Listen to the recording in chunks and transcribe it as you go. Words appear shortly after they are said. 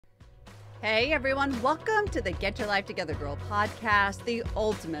Hey everyone, welcome to the Get Your Life Together Girl podcast, the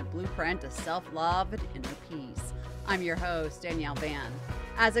ultimate blueprint to self-love and inner peace. I'm your host, Danielle Van.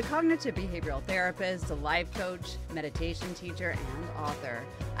 As a cognitive behavioral therapist, a life coach, meditation teacher, and author,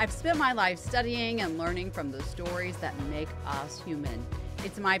 I've spent my life studying and learning from the stories that make us human.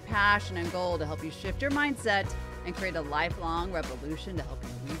 It's my passion and goal to help you shift your mindset and create a lifelong revolution to help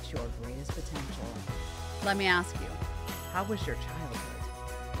you reach your greatest potential. Let me ask you, how was your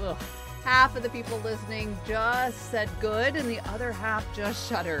childhood? Ugh. Half of the people listening just said good and the other half just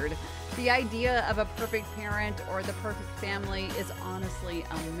shuddered. The idea of a perfect parent or the perfect family is honestly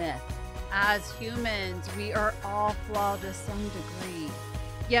a myth. As humans, we are all flawed to some degree.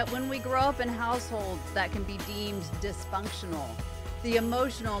 Yet when we grow up in households that can be deemed dysfunctional, the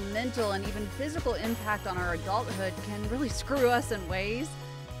emotional, mental, and even physical impact on our adulthood can really screw us in ways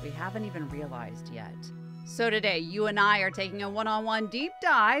we haven't even realized yet. So today, you and I are taking a one-on-one deep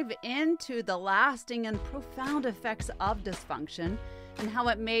dive into the lasting and profound effects of dysfunction and how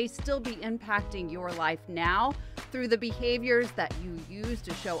it may still be impacting your life now through the behaviors that you use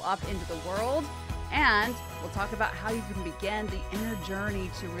to show up into the world. And we'll talk about how you can begin the inner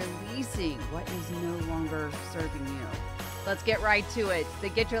journey to releasing what is no longer serving you. Let's get right to it. The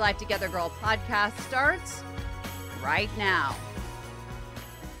Get Your Life Together Girl podcast starts right now.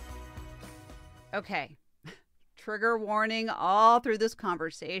 Okay. Trigger warning all through this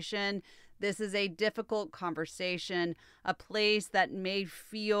conversation. This is a difficult conversation, a place that may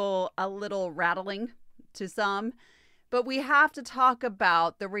feel a little rattling to some, but we have to talk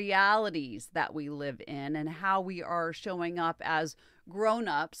about the realities that we live in and how we are showing up as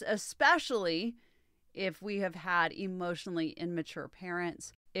grown-ups, especially if we have had emotionally immature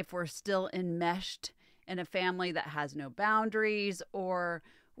parents, if we're still enmeshed in a family that has no boundaries, or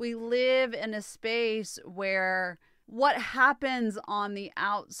we live in a space where what happens on the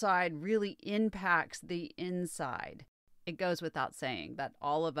outside really impacts the inside. It goes without saying that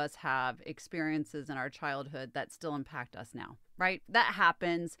all of us have experiences in our childhood that still impact us now, right? That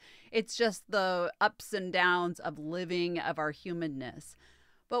happens. It's just the ups and downs of living, of our humanness.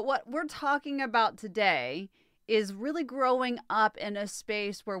 But what we're talking about today is really growing up in a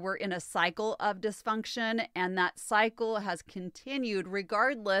space where we're in a cycle of dysfunction, and that cycle has continued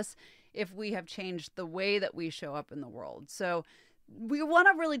regardless if we have changed the way that we show up in the world. So we want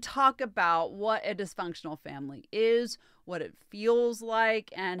to really talk about what a dysfunctional family is, what it feels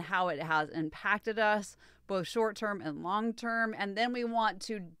like, and how it has impacted us, both short-term and long-term. And then we want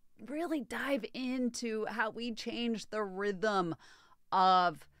to really dive into how we change the rhythm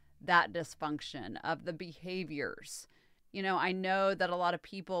of that dysfunction, of the behaviors. You know, I know that a lot of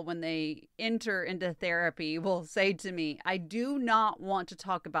people, when they enter into therapy, will say to me, I do not want to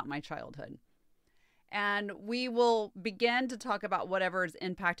talk about my childhood. And we will begin to talk about whatever is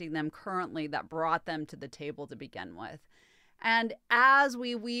impacting them currently that brought them to the table to begin with. And as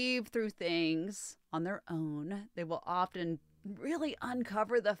we weave through things on their own, they will often really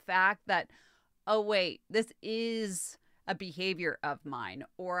uncover the fact that, oh, wait, this is a behavior of mine,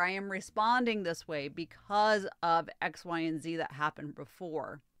 or I am responding this way because of X, Y, and Z that happened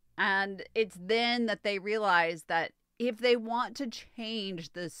before. And it's then that they realize that if they want to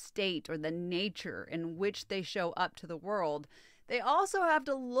change the state or the nature in which they show up to the world, they also have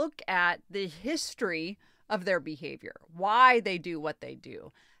to look at the history of their behavior, why they do what they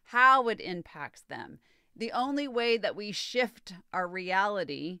do, how it impacts them. The only way that we shift our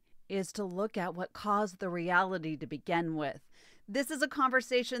reality is to look at what caused the reality to begin with. This is a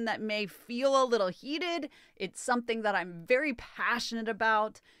conversation that may feel a little heated. It's something that I'm very passionate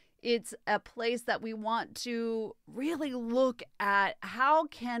about. It's a place that we want to really look at how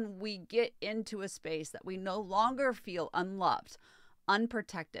can we get into a space that we no longer feel unloved,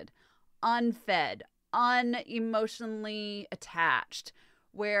 unprotected, unfed, unemotionally attached,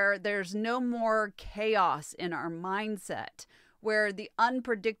 where there's no more chaos in our mindset, where the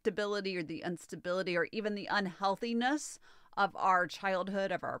unpredictability or the instability or even the unhealthiness of our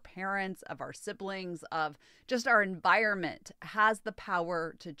childhood, of our parents, of our siblings, of just our environment has the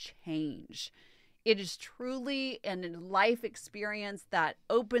power to change. It is truly a life experience that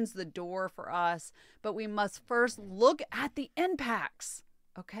opens the door for us, but we must first look at the impacts,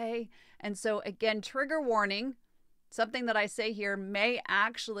 okay? And so again, trigger warning, something that I say here may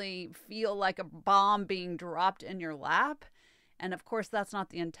actually feel like a bomb being dropped in your lap. And of course, that's not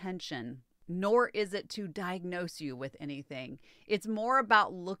the intention, nor is it to diagnose you with anything. It's more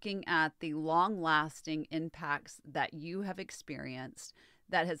about looking at the long-lasting impacts that you have experienced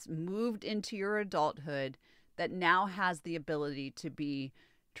that has moved into your adulthood that now has the ability to be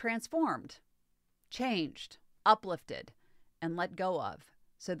transformed, changed, uplifted, and let go of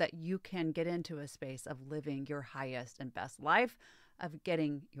so that you can get into a space of living your highest and best life, of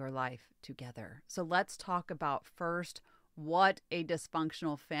getting your life together. So let's talk about first what a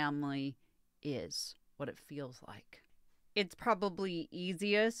dysfunctional family is, what it feels like. It's probably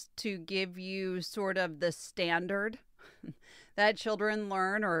easiest to give you sort of the standard that children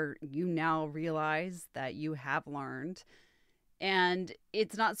learn, or you now realize that you have learned. And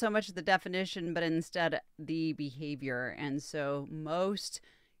it's not so much the definition, but instead the behavior. And so most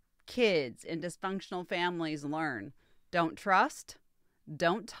kids in dysfunctional families learn: don't trust,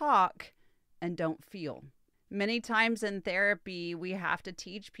 don't talk, and don't feel. Many times in therapy, we have to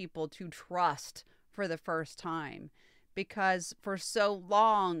teach people to trust for the first time, because for so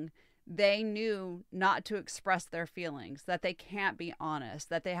long they knew not to express their feelings, that they can't be honest,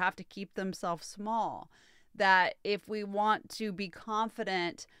 that they have to keep themselves small, that if we want to be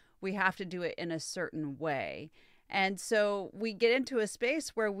confident, we have to do it in a certain way. And so we get into a space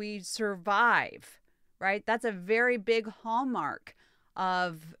where we survive, right? That's a very big hallmark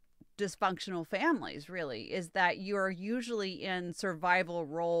of dysfunctional families, really, is that you're usually in survival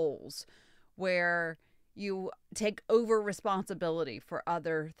roles where you take over responsibility for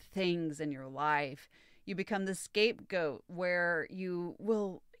other things in your life. You become the scapegoat where you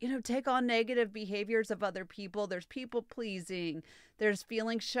will, take on negative behaviors of other people. There's people pleasing. There's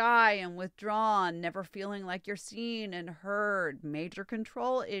feeling shy and withdrawn, never feeling like you're seen and heard, major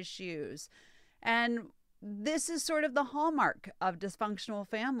control issues. And this is sort of the hallmark of dysfunctional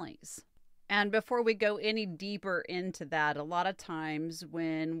families. And before we go any deeper into that, a lot of times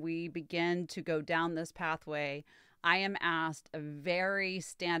when we begin to go down this pathway, I am asked a very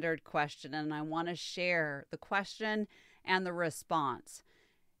standard question, and I want to share the question and the response.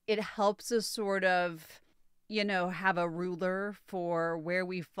 It helps us sort of, have a ruler for where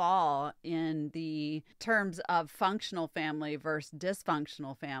we fall in the terms of functional family versus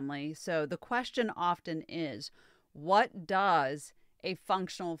dysfunctional family. So the question often is, what does a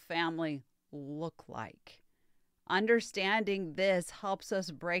functional family look like? Understanding this helps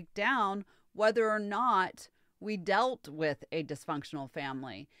us break down whether or not we dealt with a dysfunctional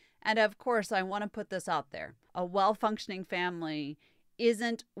family. And of course, I want to put this out there. A well-functioning family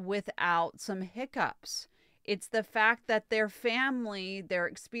isn't without some hiccups. It's the fact that their family, their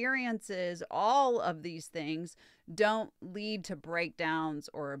experiences, all of these things don't lead to breakdowns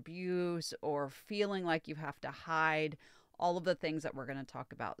or abuse or feeling like you have to hide, all of the things that we're going to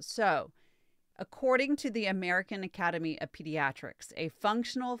talk about. So, according to the American Academy of Pediatrics, a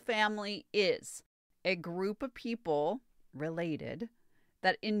functional family is a group of people related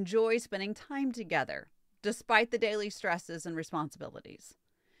that enjoy spending time together despite the daily stresses and responsibilities.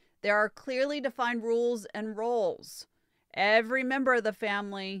 There are clearly defined rules and roles. Every member of the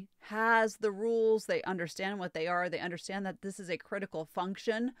family has the rules. They understand what they are. They understand that this is a critical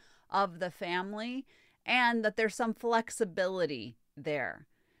function of the family and that there's some flexibility there.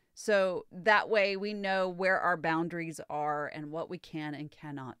 So that way we know where our boundaries are and what we can and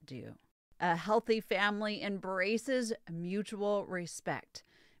cannot do. A healthy family embraces mutual respect,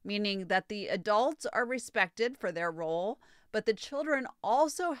 meaning that the adults are respected for their role, but the children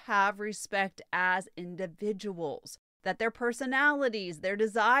also have respect as individuals, that their personalities, their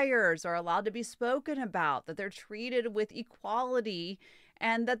desires are allowed to be spoken about, that they're treated with equality,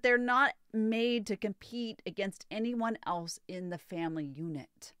 and that they're not made to compete against anyone else in the family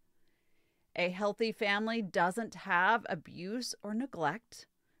unit. A healthy family doesn't have abuse or neglect,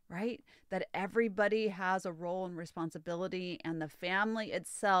 right? That everybody has a role and responsibility, and the family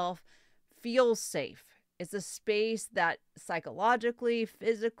itself feels safe. It's a space that psychologically,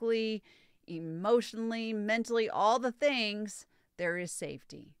 physically, emotionally, mentally, all the things, there is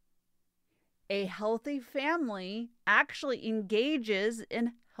safety. A healthy family actually engages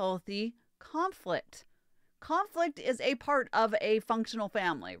in healthy conflict. Conflict is a part of a functional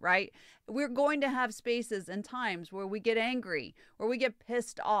family, right? We're going to have spaces and times where we get angry, where we get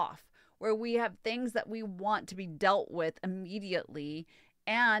pissed off, where we have things that we want to be dealt with immediately.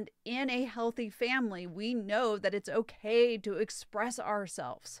 And in a healthy family, we know that it's okay to express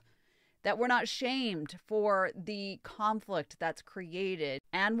ourselves, that we're not shamed for the conflict that's created,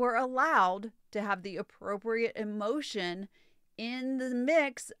 and we're allowed to have the appropriate emotion in the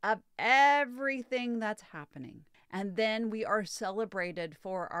mix of everything that's happening. And then we are celebrated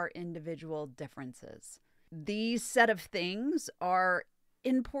for our individual differences. These set of things are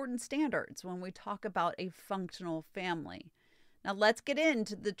important standards when we talk about a functional family. Now let's get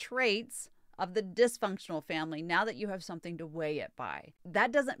into the traits of the dysfunctional family now that you have something to weigh it by.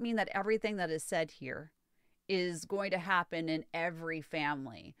 That doesn't mean that everything that is said here is going to happen in every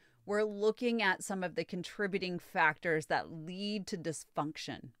family. we're looking at some of the contributing factors that lead to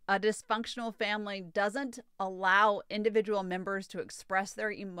dysfunction. A dysfunctional family doesn't allow individual members to express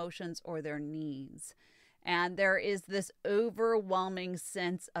their emotions or their needs. And there is this overwhelming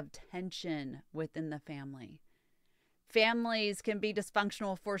sense of tension within the family. Families can be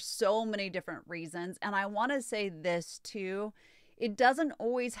dysfunctional for so many different reasons. And I want to say this too. It doesn't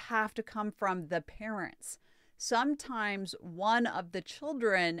always have to come from the parents. Sometimes one of the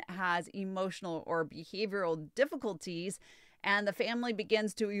children has emotional or behavioral difficulties, and the family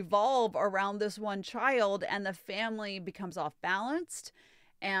begins to evolve around this one child, and the family becomes off balanced,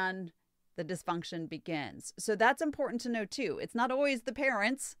 and the dysfunction begins. So that's important to know too. It's not always the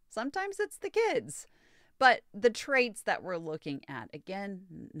parents. Sometimes it's the kids. But the traits that we're looking at, again,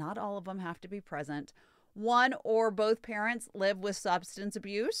 not all of them have to be present. One or both parents live with substance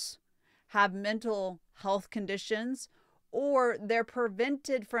abuse, have mental health conditions, or they're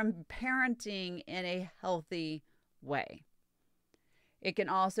prevented from parenting in a healthy way. It can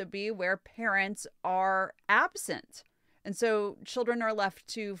also be where parents are absent. And so children are left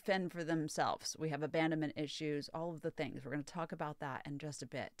to fend for themselves. We have abandonment issues, all of the things. We're going to talk about that in just a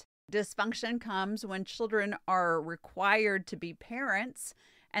bit. Dysfunction comes when children are required to be parents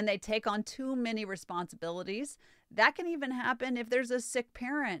and they take on too many responsibilities. That can even happen if there's a sick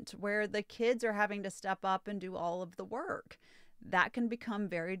parent where the kids are having to step up and do all of the work. That can become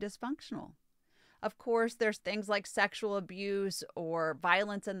very dysfunctional. Of course, there's things like sexual abuse or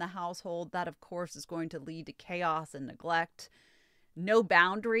violence in the household that, of course, is going to lead to chaos and neglect. No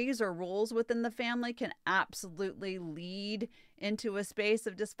boundaries or rules within the family can absolutely lead into a space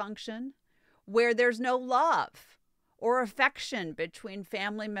of dysfunction. Where there's no love or affection between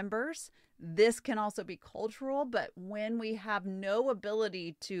family members, this can also be cultural, but when we have no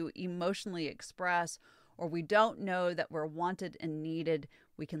ability to emotionally express or we don't know that we're wanted and needed,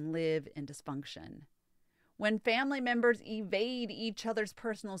 we can live in dysfunction. When family members evade each other's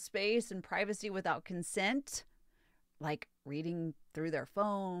personal space and privacy without consent, like reading through their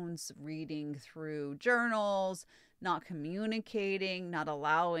phones, reading through journals, not communicating, not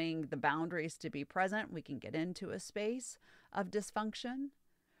allowing the boundaries to be present, we can get into a space of dysfunction.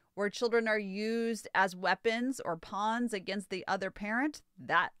 Where children are used as weapons or pawns against the other parent,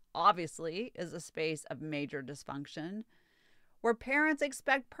 that obviously is a space of major dysfunction. Where parents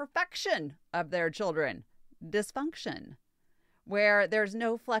expect perfection of their children, dysfunction. Where there's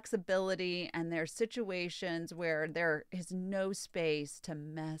no flexibility and there's situations where there is no space to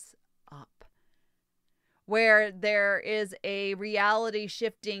mess up. Where there is a reality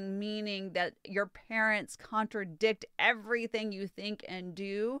shifting, meaning that your parents contradict everything you think and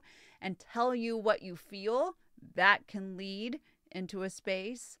do and tell you what you feel, that can lead into a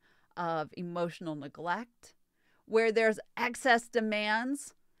space of emotional neglect. Where there's excess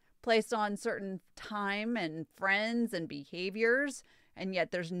demands placed on certain time and friends and behaviors, and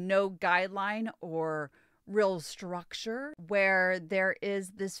yet there's no guideline or real structure, where there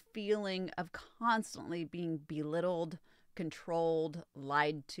is this feeling of constantly being belittled, controlled,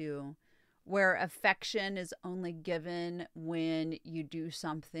 lied to, where affection is only given when you do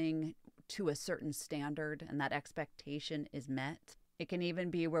something to a certain standard and that expectation is met. It can even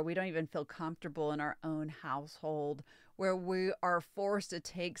be where we don't even feel comfortable in our own household, where we are forced to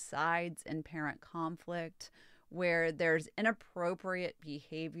take sides in parent conflict, where there's inappropriate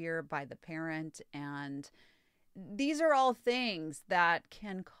behavior by the parent. And these are all things that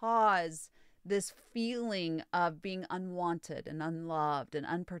can cause this feeling of being unwanted and unloved and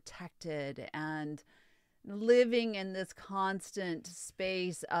unprotected and living in this constant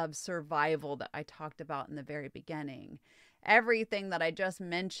space of survival that I talked about in the very beginning. Everything that I just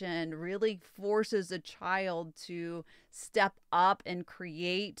mentioned really forces a child to step up and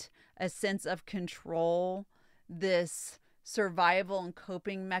create a sense of control, this survival and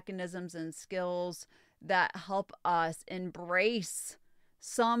coping mechanisms and skills that help us embrace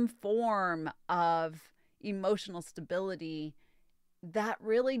some form of emotional stability that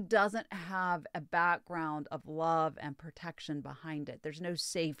really doesn't have a background of love and protection behind it. There's no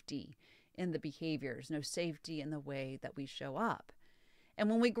safety in the behaviors, no safety in the way that we show up. And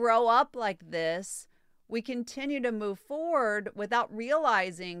when we grow up like this, we continue to move forward without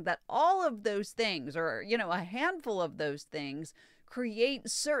realizing that all of those things, or, a handful of those things, create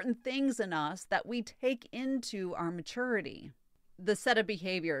certain things in us that we take into our maturity. The set of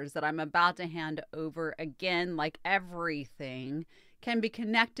behaviors that I'm about to hand over, again, like everything, can be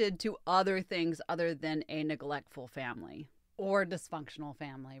connected to other things other than a neglectful family or dysfunctional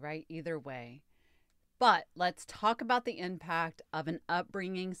family, right? Either way. But let's talk about the impact of an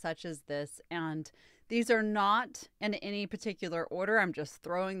upbringing such as this. And These are not in any particular order. I'm just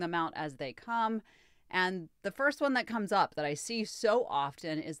throwing them out as they come. And the first one that comes up that I see so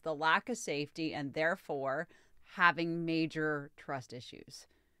often is the lack of safety and therefore having major trust issues.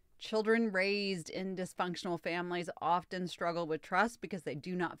 Children raised in dysfunctional families often struggle with trust because they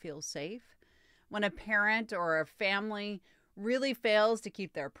do not feel safe. When a parent or a family really fails to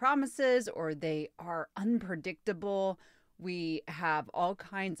keep their promises or they are unpredictable, we have all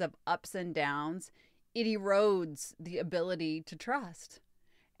kinds of ups and downs. It erodes the ability to trust.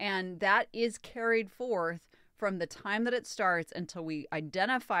 And that is carried forth from the time that it starts until we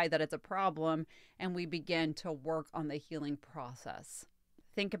identify that it's a problem and we begin to work on the healing process.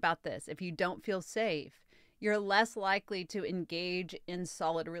 Think about this. If you don't feel safe, you're less likely to engage in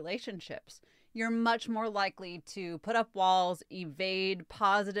solid relationships. You're much more likely to put up walls, evade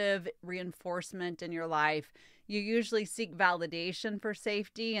positive reinforcement in your life. You usually seek validation for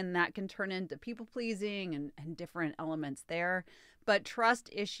safety, and that can turn into people-pleasing and different elements there. But trust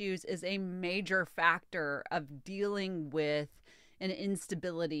issues is a major factor of dealing with an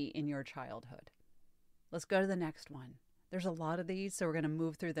instability in your childhood. Let's go to the next one. There's a lot of these, so we're going to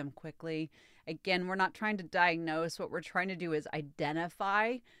move through them quickly. Again, we're not trying to diagnose. What we're trying to do is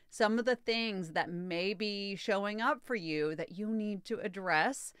identify some of the things that may be showing up for you that you need to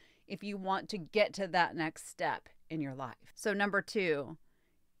address if you want to get to that next step in your life. So number 2,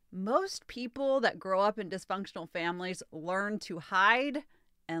 most people that grow up in dysfunctional families learn to hide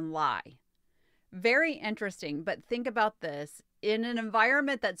and lie. Very interesting, but think about this. In an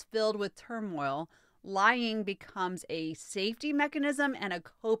environment that's filled with turmoil, lying becomes a safety mechanism and a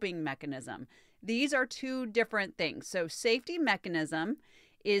coping mechanism. These are two different things. So safety mechanism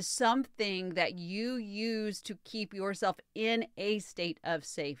is something that you use to keep yourself in a state of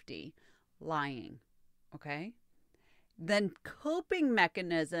safety. Lying, okay? Then coping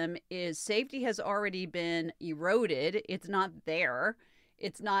mechanism is safety has already been eroded. It's not there.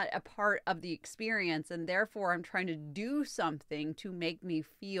 It's not a part of the experience, and therefore I'm trying to do something to make me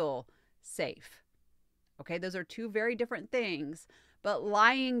feel safe. Okay, those are two very different things, but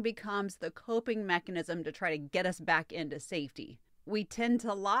lying becomes the coping mechanism to try to get us back into safety. We tend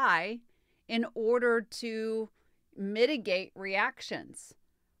to lie in order to mitigate reactions.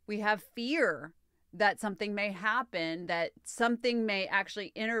 We have fear that something may happen, that something may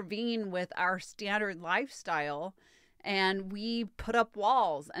actually intervene with our standard lifestyle, and we put up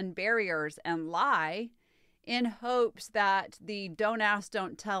walls and barriers and lie in hopes that the don't ask,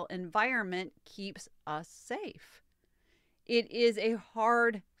 don't tell environment keeps us safe. It is a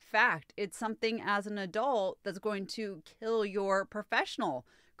hard fact. It's something as an adult that's going to kill your professional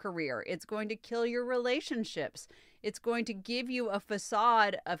career. It's going to kill your relationships. It's going to give you a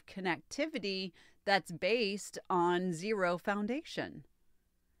facade of connectivity that's based on zero foundation.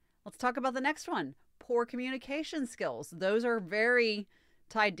 Let's talk about the next one. Poor communication skills. Those are very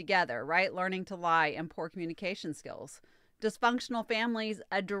tied together, right? Learning to lie and poor communication skills. Dysfunctional families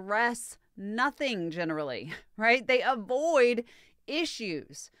address nothing generally, right? They avoid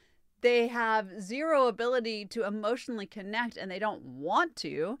issues. They have zero ability to emotionally connect and they don't want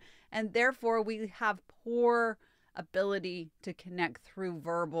to. And therefore we have poor ability to connect through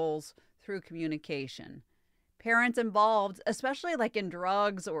verbals, through communication. Parents involved, especially like in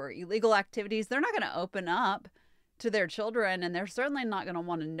drugs or illegal activities, they're not going to open up to their children, and they're certainly not going to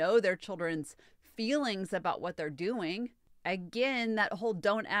want to know their children's feelings about what they're doing. Again, that whole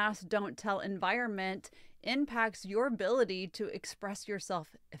don't ask, don't tell environment impacts your ability to express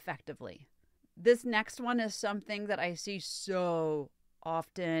yourself effectively. This next one is something that I see so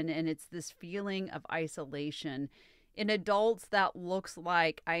often, and it's this feeling of isolation. In adults, that looks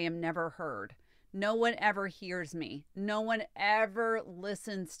like I am never heard. No one ever hears me. No one ever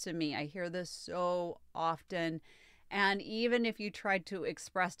listens to me. I hear this so often. And even if you try to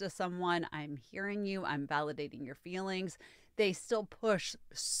express to someone, I'm hearing you, I'm validating your feelings, they still push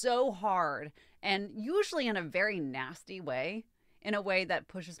so hard, and usually in a very nasty way, in a way that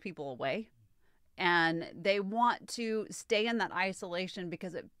pushes people away. And they want to stay in that isolation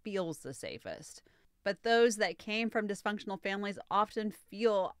because it feels the safest. But those that came from dysfunctional families often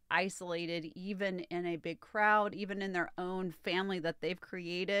feel isolated, even in a big crowd, even in their own family that they've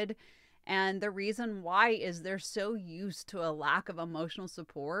created. And the reason why is they're so used to a lack of emotional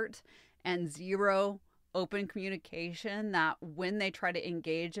support and zero open communication that when they try to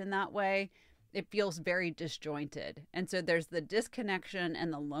engage in that way, it feels very disjointed. And so there's the disconnection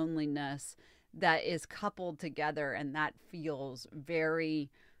and the loneliness that is coupled together, and that feels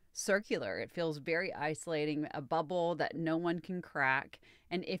very circular. It feels very isolating, a bubble that no one can crack.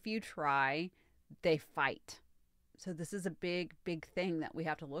 And if you try, they fight. So this is a big, big thing that we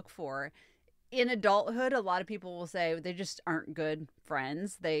have to look for. In adulthood, a lot of people will say they just aren't good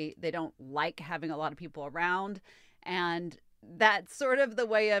friends. They don't like having a lot of people around. And that's sort of the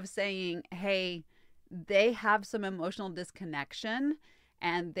way of saying, hey, they have some emotional disconnection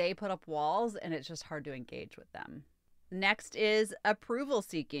and they put up walls and it's just hard to engage with them. Next is approval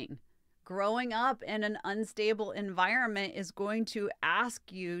seeking. Growing up in an unstable environment is going to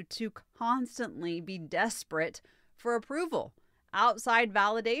ask you to constantly be desperate for approval, outside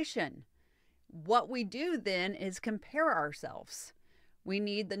validation. What we do then is compare ourselves. We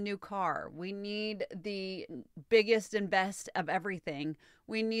need the new car. We need the biggest and best of everything.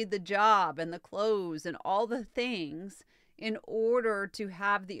 We need the job and the clothes and all the things in order to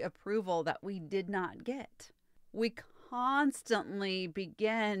have the approval that we did not get. We constantly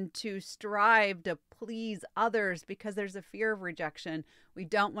begin to strive to please others because there's a fear of rejection. We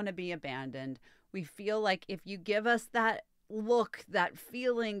don't want to be abandoned. We feel like if you give us that look, that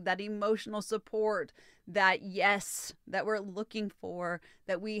feeling, that emotional support, that yes, that we're looking for,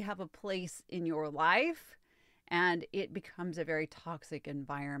 that we have a place in your life, and it becomes a very toxic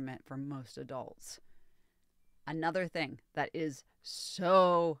environment for most adults. Another thing that is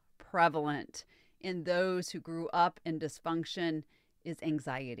so prevalent in those who grew up in dysfunction is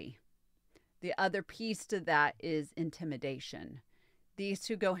anxiety. The other piece to that is intimidation. These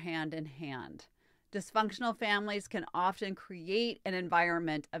two go hand in hand. Dysfunctional families can often create an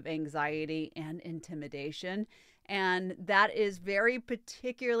environment of anxiety and intimidation, and that is very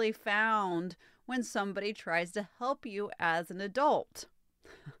particularly found when somebody tries to help you as an adult.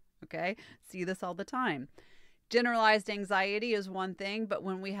 Okay, see this all the time. Generalized anxiety is one thing, but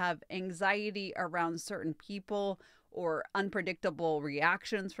when we have anxiety around certain people or unpredictable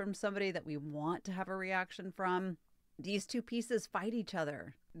reactions from somebody that we want to have a reaction from, these two pieces fight each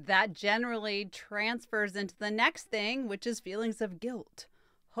other. That generally transfers into the next thing, which is feelings of guilt,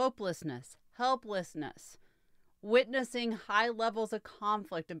 hopelessness, helplessness. Witnessing high levels of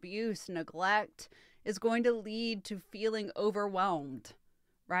conflict, abuse, neglect is going to lead to feeling overwhelmed,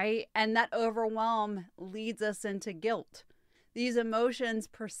 right? And that overwhelm leads us into guilt. These emotions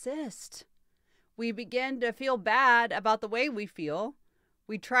persist. We begin to feel bad about the way we feel.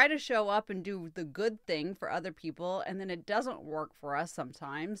 We try to show up and do the good thing for other people, and then it doesn't work for us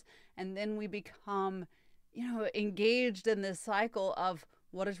sometimes. And then we become, engaged in this cycle of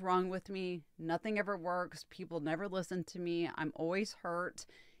what is wrong with me? Nothing ever works. People never listen to me. I'm always hurt.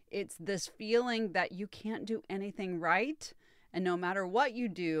 It's this feeling that you can't do anything right. And no matter what you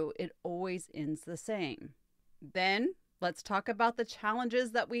do, it always ends the same. Then let's talk about the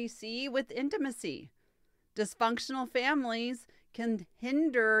challenges that we see with intimacy. Dysfunctional families can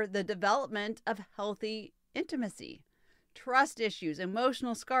hinder the development of healthy intimacy. Trust issues,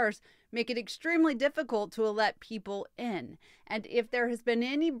 emotional scars make it extremely difficult to let people in. And if there has been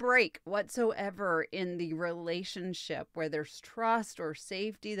any break whatsoever in the relationship where there's trust or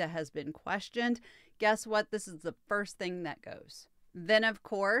safety that has been questioned, guess what? This is the first thing that goes. Then, of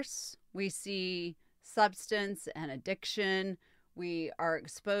course, we see substance and addiction. We are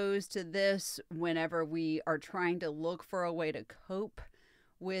exposed to this whenever we are trying to look for a way to cope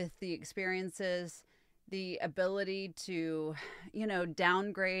with the experiences. The ability to,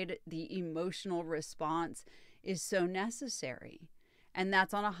 downgrade the emotional response is so necessary. And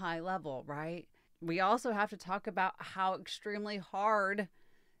that's on a high level, right? We also have to talk about how extremely hard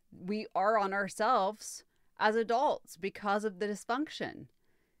we are on ourselves as adults because of the dysfunction.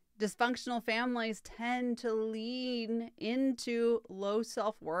 Dysfunctional families tend to lean into low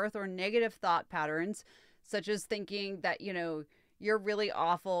self-worth or negative thought patterns, such as thinking that, you're really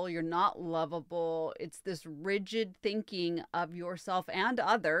awful, you're not lovable. It's this rigid thinking of yourself and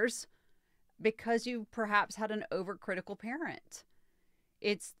others because you perhaps had an overcritical parent.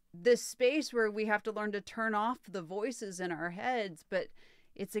 It's this space where we have to learn to turn off the voices in our heads, but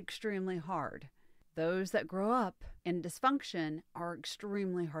it's extremely hard. Those that grow up in dysfunction are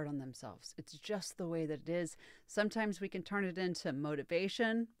extremely hard on themselves. It's just the way that it is. Sometimes we can turn it into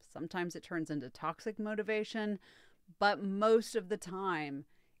motivation. Sometimes it turns into toxic motivation. But most of the time,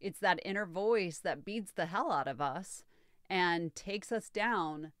 it's that inner voice that beats the hell out of us and takes us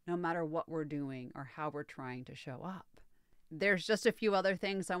down no matter what we're doing or how we're trying to show up. There's just a few other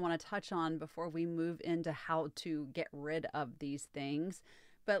things I want to touch on before we move into how to get rid of these things.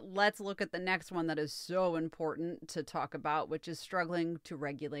 But let's look at the next one that is so important to talk about, which is struggling to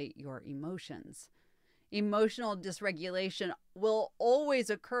regulate your emotions. Emotional dysregulation will always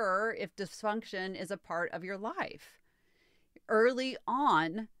occur if dysfunction is a part of your life. Early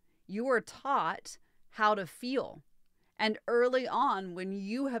on, you were taught how to feel And early on, when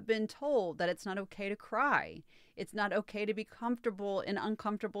you have been told that it's not okay to cry, it's not okay to be comfortable in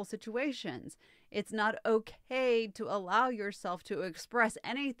uncomfortable situations, it's not okay to allow yourself to express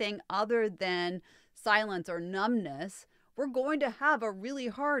anything other than silence or numbness, we're going to have a really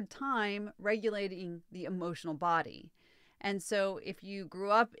hard time regulating the emotional body. And so if you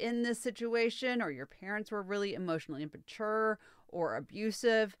grew up in this situation, or your parents were really emotionally immature or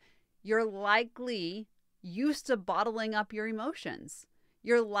abusive, you're likely used to bottling up your emotions.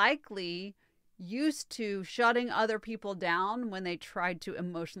 You're likely used to shutting other people down when they tried to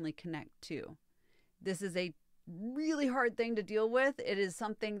emotionally connect too. This is a really hard thing to deal with. It is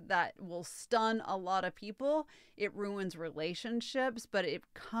something that will stun a lot of people. It ruins relationships, but it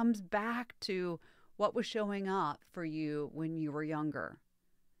comes back to what was showing up for you when you were younger.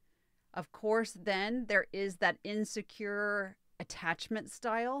 Of course, then there is that insecure attachment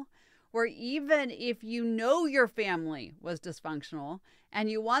style where even if you know your family was dysfunctional and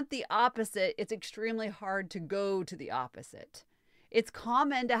you want the opposite, it's extremely hard to go to the opposite. It's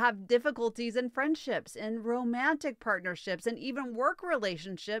common to have difficulties in friendships, in romantic partnerships, and even work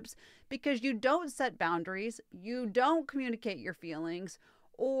relationships because you don't set boundaries, you don't communicate your feelings,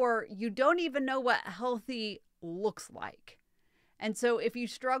 or you don't even know what healthy looks like. And so if you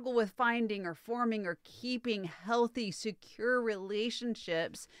struggle with finding or forming or keeping healthy, secure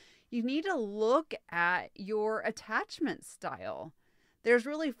relationships, you need to look at your attachment style. There's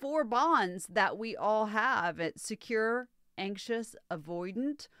really 4 bonds that we all have. It's secure, anxious,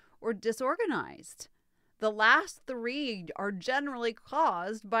 avoidant, or disorganized. The last 3 are generally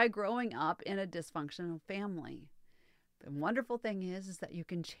caused by growing up in a dysfunctional family. The wonderful thing is that you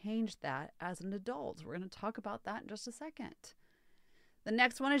can change that as an adult. We're going to talk about that in just a second. The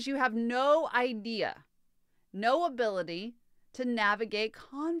next one is you have no idea, no ability to navigate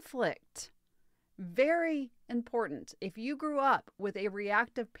conflict. Very important. If you grew up with a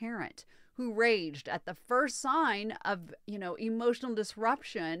reactive parent who raged at the first sign of, emotional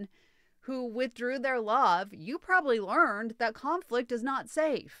disruption, who withdrew their love, you probably learned that conflict is not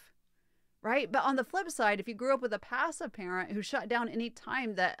safe. Right? But on the flip side, if you grew up with a passive parent who shut down any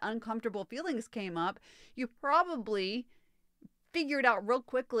time that uncomfortable feelings came up, you probably figured out real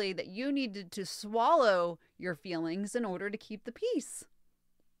quickly that you needed to swallow your feelings in order to keep the peace.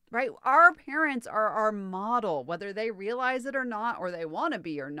 Right? Our parents are our model, whether they realize it or not, or they want to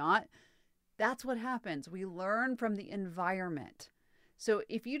be or not. That's what happens. We learn from the environment. So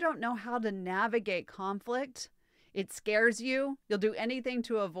if you don't know how to navigate conflict, it scares you, you'll do anything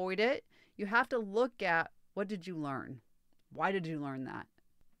to avoid it. You have to look at, what did you learn? Why did you learn that?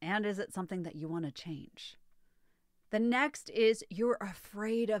 And is it something that you want to change? The next is you're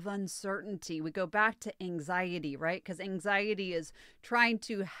afraid of uncertainty. We go back to anxiety, right? Because anxiety is trying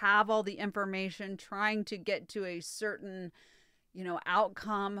to have all the information, trying to get to a certain,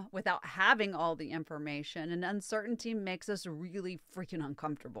 outcome without having all the information. And uncertainty makes us really freaking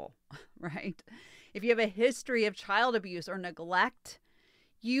uncomfortable, right? If you have a history of child abuse or neglect,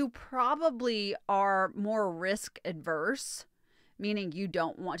 you probably are more risk adverse, meaning you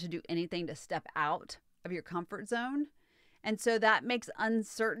don't want to do anything to step out of your comfort zone. And so that makes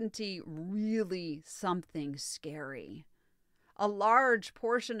uncertainty really something scary. A large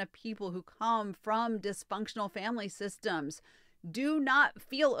portion of people who come from dysfunctional family systems do not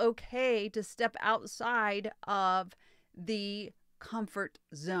feel okay to step outside of the comfort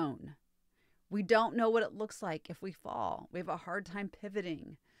zone. We don't know what it looks like if we fall. We have a hard time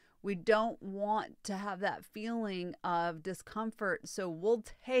pivoting. We don't want to have that feeling of discomfort. So we'll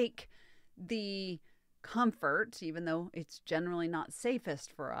take the comfort, even though it's generally not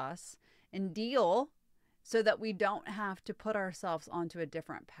safest for us, and deal so that we don't have to put ourselves onto a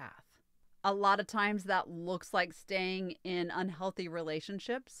different path. A lot of times that looks like staying in unhealthy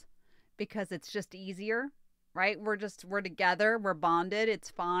relationships because it's just easier, right? We're together, we're bonded, it's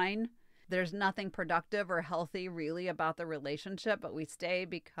fine. There's nothing productive or healthy really about the relationship, but we stay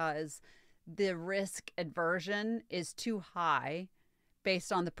because the risk aversion is too high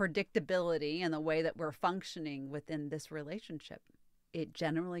based on the predictability and the way that we're functioning within this relationship. It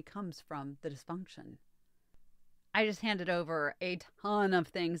generally comes from the dysfunction. I just handed over a ton of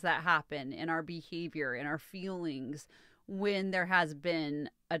things that happen in our behavior, in our feelings, when there has been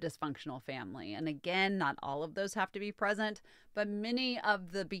a dysfunctional family. And again, not all of those have to be present, but many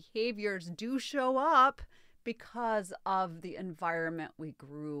of the behaviors do show up because of the environment we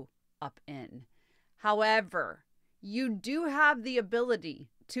grew up in. However, you do have the ability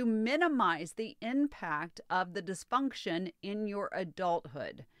to minimize the impact of the dysfunction in your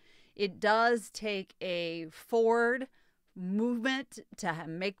adulthood. It does take a forward movement to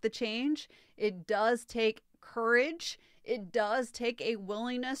make the change. It does take courage. It does take a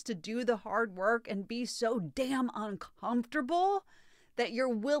willingness to do the hard work and be so damn uncomfortable that you're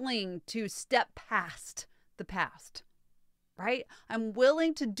willing to step past the past, right? I'm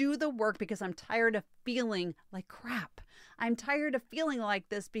willing to do the work because I'm tired of feeling like crap. I'm tired of feeling like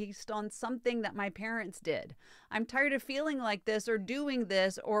this based on something that my parents did. I'm tired of feeling like this or doing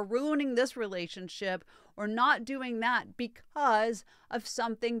this or ruining this relationship or not doing that because of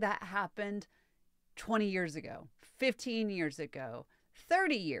something that happened 20 years ago, 15 years ago,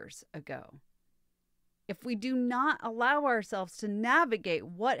 30 years ago. If we do not allow ourselves to navigate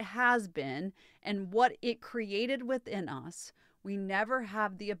what has been and what it created within us, we never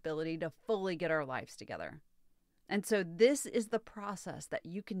have the ability to fully get our lives together. And so this is the process that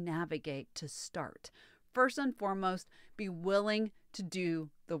you can navigate to start. First and foremost, be willing to do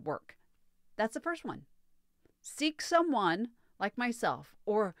the work. That's the first one. Seek someone like myself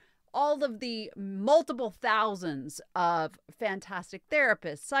or all of the multiple thousands of fantastic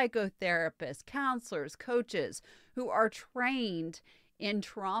therapists, psychotherapists, counselors, coaches who are trained in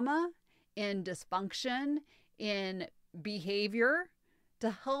trauma, in dysfunction, in behavior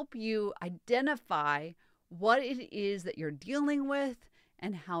to help you identify what it is that you're dealing with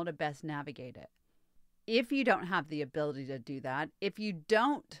and how to best navigate it. If you don't have the ability to do that, if you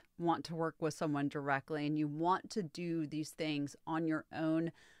don't want to work with someone directly and you want to do these things on your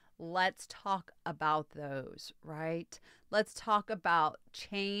own, let's talk about those, right? Let's talk about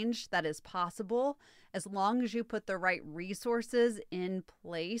change that is possible as long as you put the right resources in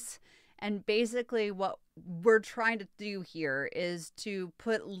place. And basically what we're trying to do here is to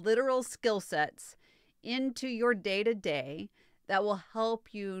put literal skill sets into your day-to-day that will help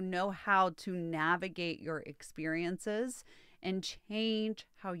you know how to navigate your experiences and change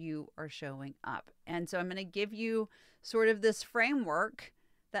how you are showing up. And so I'm going to give you sort of this framework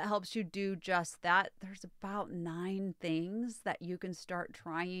that helps you do just that. There's about 9 things that you can start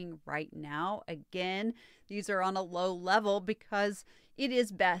trying right now. Again, these are on a low level because it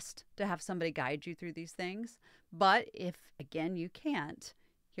is best to have somebody guide you through these things. But if, again, you can't,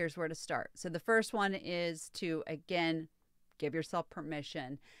 here's where to start. So the first one is to, again, give yourself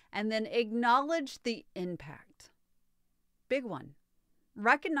permission and then acknowledge the impact. Big one.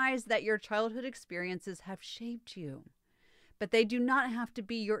 Recognize that your childhood experiences have shaped you, but they do not have to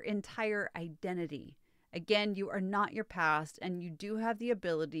be your entire identity. Again, you are not your past, and you do have the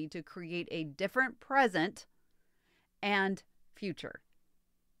ability to create a different present and future.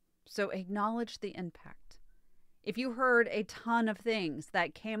 So acknowledge the impact. If you heard a ton of things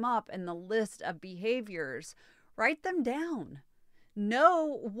that came up in the list of behaviors, write them down.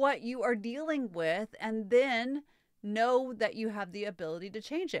 Know what you are dealing with, and then know that you have the ability to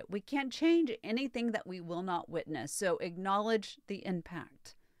change it. We can't change anything that we will not witness. So acknowledge the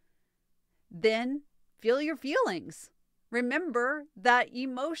impact. Then feel your feelings. Remember that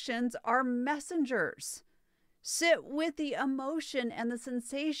emotions are messengers. Sit with the emotion and the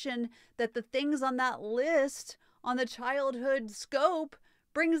sensation that the things on that list on the childhood scope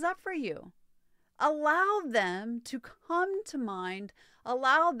brings up for you. Allow them to come to mind,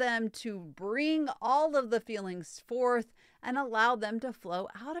 allow them to bring all of the feelings forth, and allow them to flow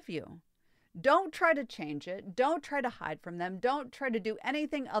out of you. Don't try to change it. Don't try to hide from them. Don't try to do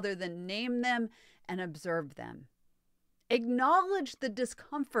anything other than name them and observe them. Acknowledge the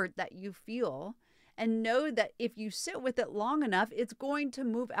discomfort that you feel and know that if you sit with it long enough, it's going to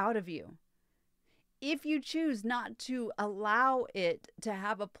move out of you. If you choose not to allow it to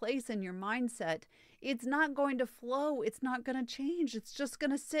have a place in your mindset, it's not going to flow. It's not going to change. It's just going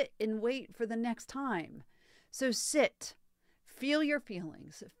to sit and wait for the next time. So sit, feel your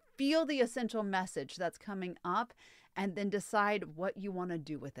feelings, feel the essential message that's coming up, and then decide what you want to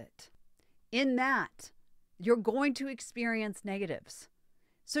do with it. In that, you're going to experience negatives.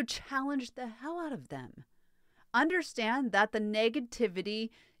 So challenge the hell out of them. Understand that the negativity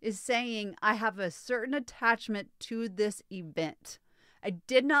is saying, I have a certain attachment to this event. I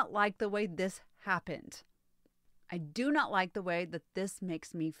did not like the way this happened. I do not like the way that this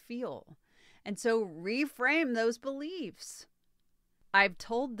makes me feel. And so reframe those beliefs. I've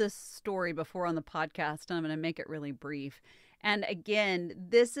told this story before on the podcast, and I'm going to make it really brief. And again,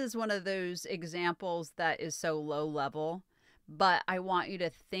 this is one of those examples that is so low level, but I want you to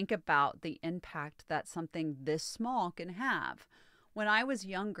think about the impact that something this small can have. When I was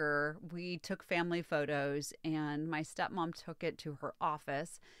younger, we took family photos, and my stepmom took it to her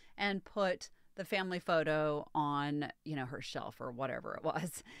office and put the family photo on, her shelf or whatever it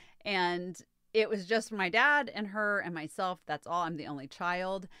was. And it was just my dad and her and myself. That's all. I'm the only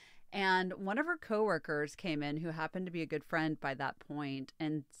child. And one of her coworkers came in who happened to be a good friend by that point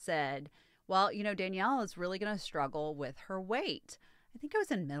and said, Well, Danielle is really going to struggle with her weight. I think I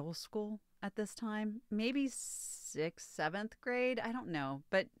was in middle school at this time, maybe sixth, seventh grade. I don't know,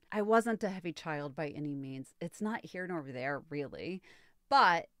 but I wasn't a heavy child by any means. It's not here nor there, really.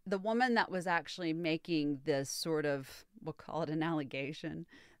 But the woman that was actually making this sort of, we'll call it an allegation,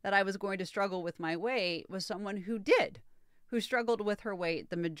 that I was going to struggle with my weight was someone who struggled with her weight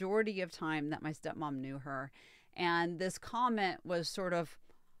the majority of time that my stepmom knew her. And this comment was sort of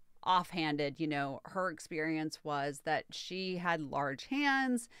offhanded. Her experience was that she had large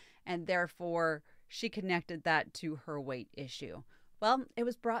hands and therefore she connected that to her weight issue. Well, it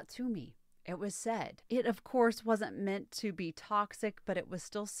was brought to me. It was said. It, of course, wasn't meant to be toxic, but it was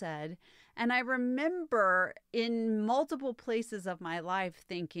still said. And I remember in multiple places of my life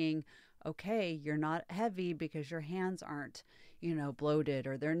thinking, okay, you're not heavy because your hands aren't, bloated,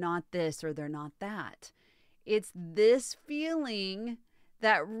 or they're not this or they're not that. It's this feeling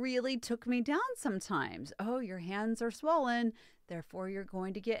that really took me down sometimes. Oh, your hands are swollen, therefore you're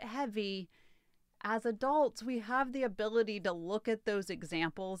going to get heavy. As adults, we have the ability to look at those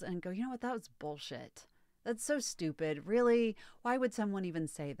examples and go, you know what, that was bullshit. That's so stupid. Really? Why would someone even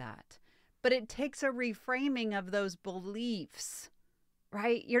say that? But it takes a reframing of those beliefs,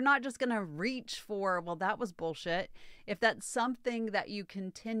 right? You're not just going to reach for, well, that was bullshit, if that's something that you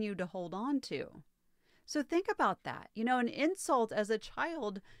continue to hold on to. So think about that. An insult as a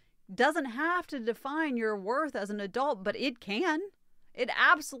child doesn't have to define your worth as an adult, but it can. It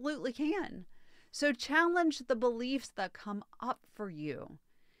absolutely can. So challenge the beliefs that come up for you.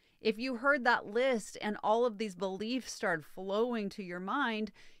 If you heard that list and all of these beliefs start flowing to your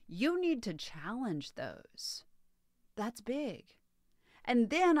mind, you need to challenge those. That's big. And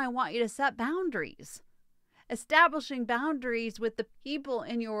then I want you to set boundaries. Establishing boundaries with the people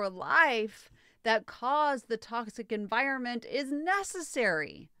in your life that cause the toxic environment is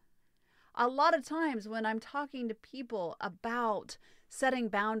necessary. A lot of times when I'm talking to people about setting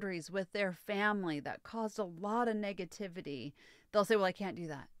boundaries with their family that caused a lot of negativity, they'll say, well, I can't do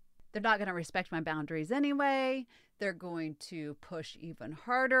that. They're not going to respect my boundaries anyway. They're going to push even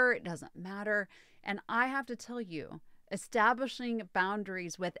harder. It doesn't matter. And I have to tell you, establishing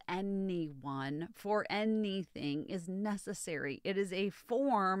boundaries with anyone for anything is necessary. It is a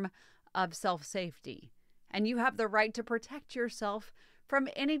form of self-safety. And you have the right to protect yourself from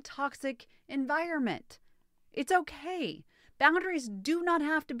any toxic environment. It's okay. Boundaries do not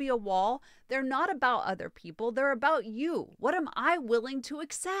have to be a wall. They're not about other people. They're about you. What am I willing to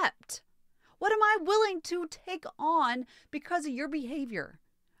accept? What am I willing to take on because of your behavior?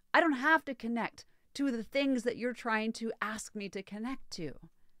 I don't have to connect to the things that you're trying to ask me to connect to.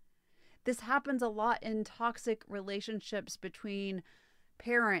 This happens a lot in toxic relationships between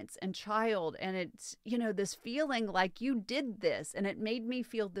parents and child, and it's this feeling like you did this and it made me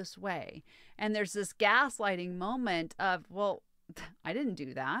feel this way, and there's this gaslighting moment of, well, I didn't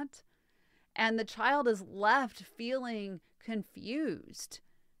do that, and the child is left feeling confused.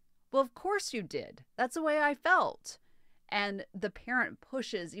 Well, of course you did. That's the way I felt. And the parent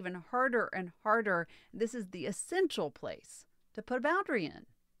pushes even harder and harder. This is the essential place to put a boundary in.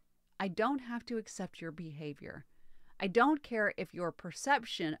 I don't have to accept your behavior. I don't care if your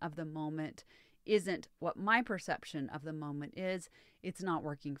perception of the moment isn't what my perception of the moment is. It's not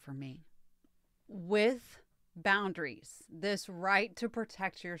working for me. With boundaries, this right to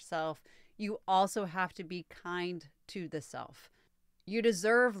protect yourself, you also have to be kind to the self. You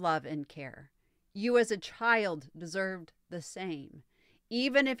deserve love and care. You as a child deserved the same.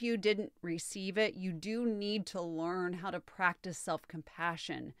 Even if you didn't receive it, you do need to learn how to practice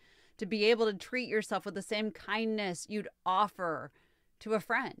self-compassion, to be able to treat yourself with the same kindness you'd offer to a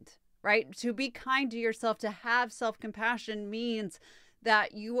friend, right? To be kind to yourself, to have self-compassion means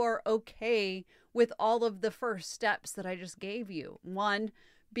that you are okay with all of the first steps that I just gave you. One,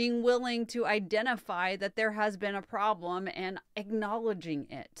 being willing to identify that there has been a problem and acknowledging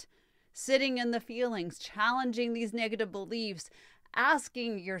it. Sitting in the feelings, challenging these negative beliefs,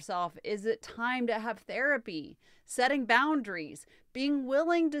 asking yourself, is it time to have therapy? Setting boundaries, being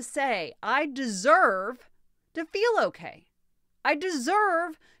willing to say, I deserve to feel okay. I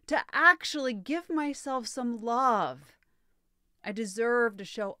deserve to actually give myself some love. I deserve to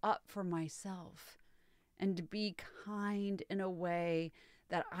show up for myself and to be kind in a way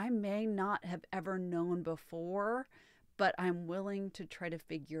that I may not have ever known before, but I'm willing to try to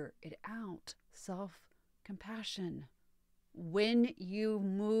figure it out. Self-compassion. When you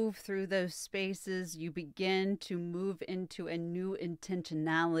move through those spaces, you begin to move into a new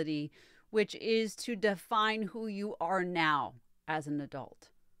intentionality, which is to define who you are now as an adult.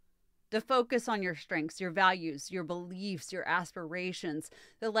 to focus on your strengths, your values, your beliefs, your aspirations,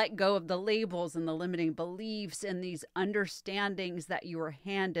 to let go of the labels and the limiting beliefs and these understandings that you were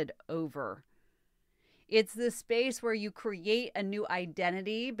handed over. It's the space where you create a new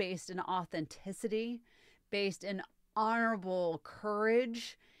identity based in authenticity, based in honorable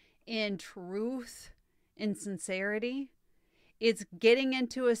courage, in truth, in sincerity. It's getting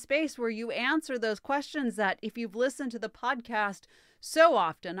into a space where you answer those questions that, if you've listened to the podcast so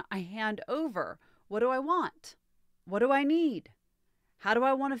often, I hand over. What do I want? What do I need? How do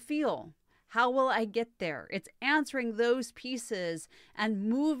I want to feel? How will I get there? It's answering those pieces and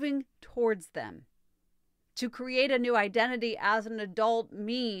moving towards them. To create a new identity as an adult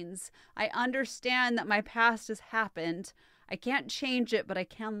means I understand that my past has happened. I can't change it, but I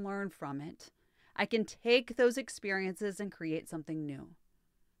can learn from it. I can take those experiences and create something new.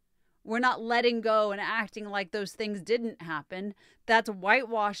 We're not letting go and acting like those things didn't happen. That's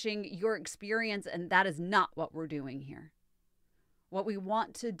whitewashing your experience, and that is not what we're doing here. What we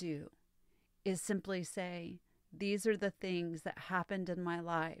want to do is simply say, these are the things that happened in my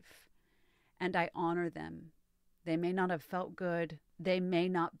life, and I honor them. They may not have felt good. They may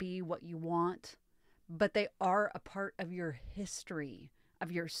not be what you want, but they are a part of your history,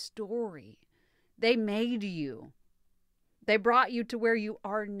 of your story. They made you. They brought you to where you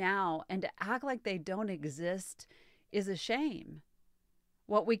are now, and to act like they don't exist is a shame.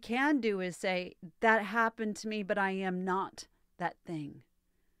 What we can do is say, that happened to me, but I am not that thing.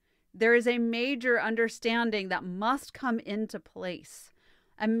 There is a major understanding that must come into place,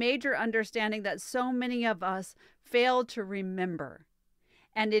 a major understanding that so many of us fail to remember.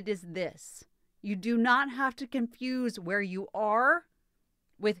 And it is this: you do not have to confuse where you are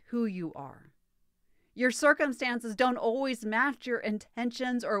with who you are. Your circumstances don't always match your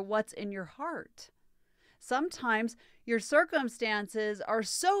intentions or what's in your heart. Sometimes your circumstances are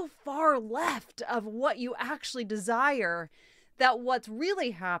so far left of what you actually desire that what's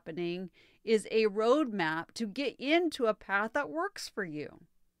really happening is a roadmap to get into a path that works for you.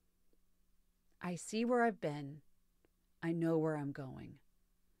 I see where I've been. I know where I'm going.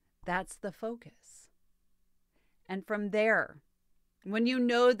 That's the focus. And from there, when you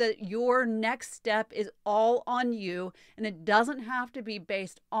know that your next step is all on you and it doesn't have to be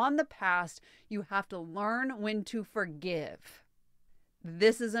based on the past, you have to learn when to forgive.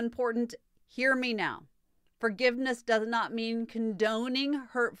 This is important. Hear me now. Forgiveness does not mean condoning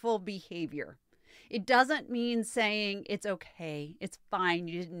hurtful behavior. It doesn't mean saying it's okay, it's fine,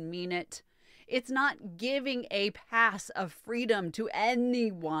 you didn't mean it. It's not giving a pass of freedom to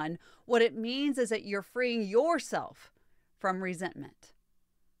anyone. What it means is that you're freeing yourself from resentment.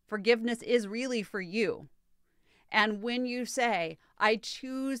 Forgiveness is really for you. And when you say, I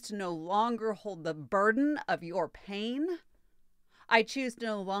choose to no longer hold the burden of your pain, I choose to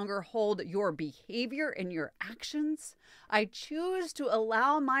no longer hold your behavior and your actions, I choose to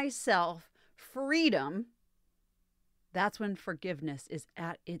allow myself freedom, that's when forgiveness is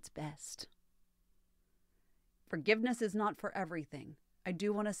at its best. Forgiveness is not for everything. I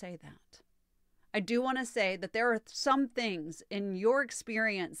do want to say that. I do want to say that there are some things in your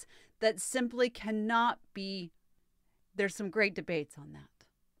experience that simply cannot be. There's some great debates on that,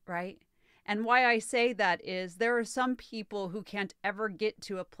 right? And why I say that is there are some people who can't ever get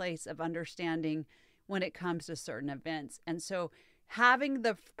to a place of understanding when it comes to certain events. And so having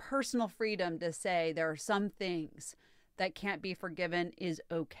the personal freedom to say there are some things that can't be forgiven is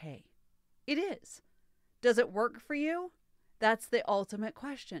okay. It is. Does it work for you? That's the ultimate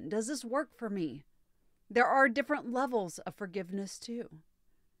question. Does this work for me? There are different levels of forgiveness too.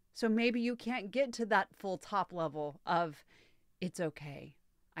 So maybe you can't get to that full top level of it's okay.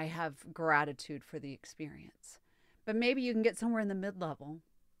 I have gratitude for the experience. But maybe you can get somewhere in the mid-level.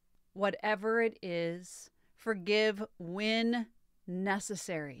 Whatever it is, forgive when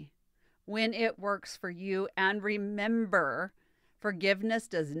necessary, when it works for you. And remember, forgiveness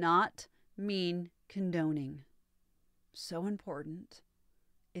does not mean condoning. So important.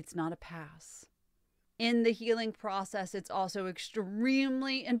 It's not a pass. In the healing process, it's also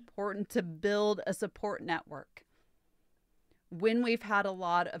extremely important to build a support network. When we've had a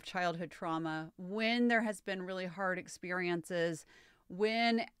lot of childhood trauma, when there has been really hard experiences,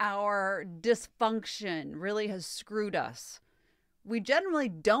 when our dysfunction really has screwed us, we generally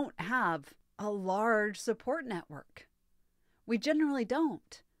don't have a large support network. We generally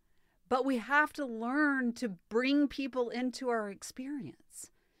don't. But we have to learn to bring people into our experience.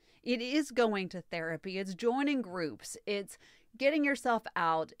 It is going to therapy. It's joining groups. It's getting yourself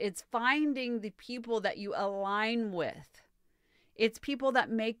out. It's finding the people that you align with. It's people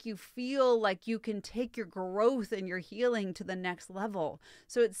that make you feel like you can take your growth and your healing to the next level.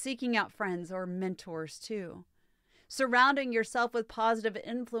 So it's seeking out friends or mentors too. Surrounding yourself with positive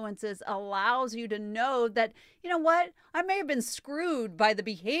influences allows you to know that, you know what, I may have been screwed by the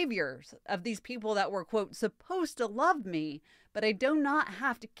behaviors of these people that were, quote, supposed to love me, but I do not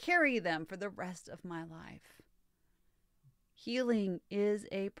have to carry them for the rest of my life. Healing is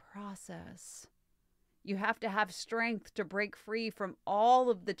a process. You have to have strength to break free from all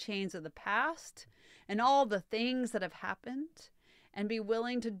of the chains of the past and all the things that have happened, and be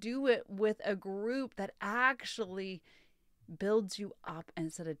willing to do it with a group that actually builds you up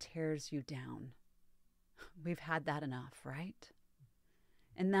instead of tears you down. We've had that enough, right?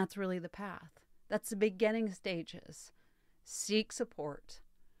 And that's really the path. That's the beginning stages. Seek support.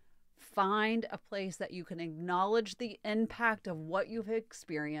 Find a place that you can acknowledge the impact of what you've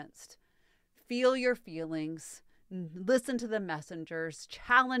experienced. Feel your feelings. Listen to the messengers.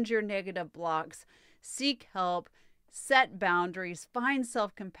 Challenge your negative blocks. Seek help. Set boundaries, find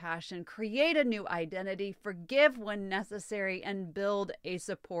self-compassion, create a new identity, forgive when necessary, and build a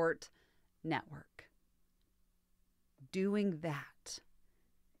support network. Doing that,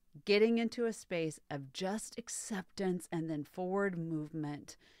 getting into a space of just acceptance and then forward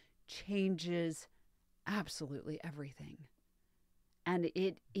movement, changes absolutely everything. And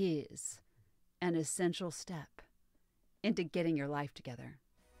it is an essential step into getting your life together.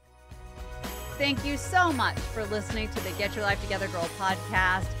 Thank you so much for listening to the Get Your Life Together Girl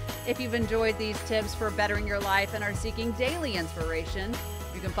podcast. If you've enjoyed these tips for bettering your life and are seeking daily inspiration,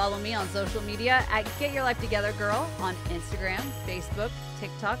 you can follow me on social media at Get Your Life Together Girl on Instagram, Facebook,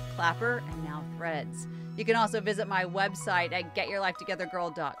 TikTok, Clapper, and now Threads. You can also visit my website at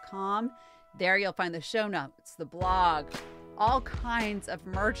getyourlifetogethergirl.com. There you'll find the show notes, the blog, all kinds of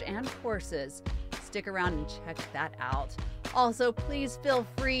merch and courses. Stick around and check that out. Also, please feel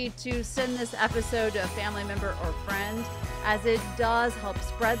free to send this episode to a family member or friend, as it does help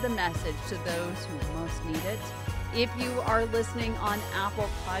spread the message to those who most need it. If you are listening on Apple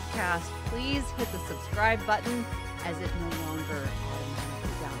Podcasts, please hit the subscribe button, as it no longer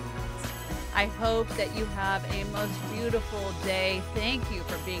automatically downloads. I hope that you have a most beautiful day. Thank you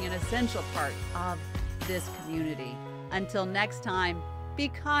for being an essential part of this community. Until next time, be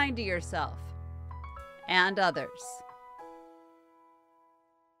kind to yourself and others.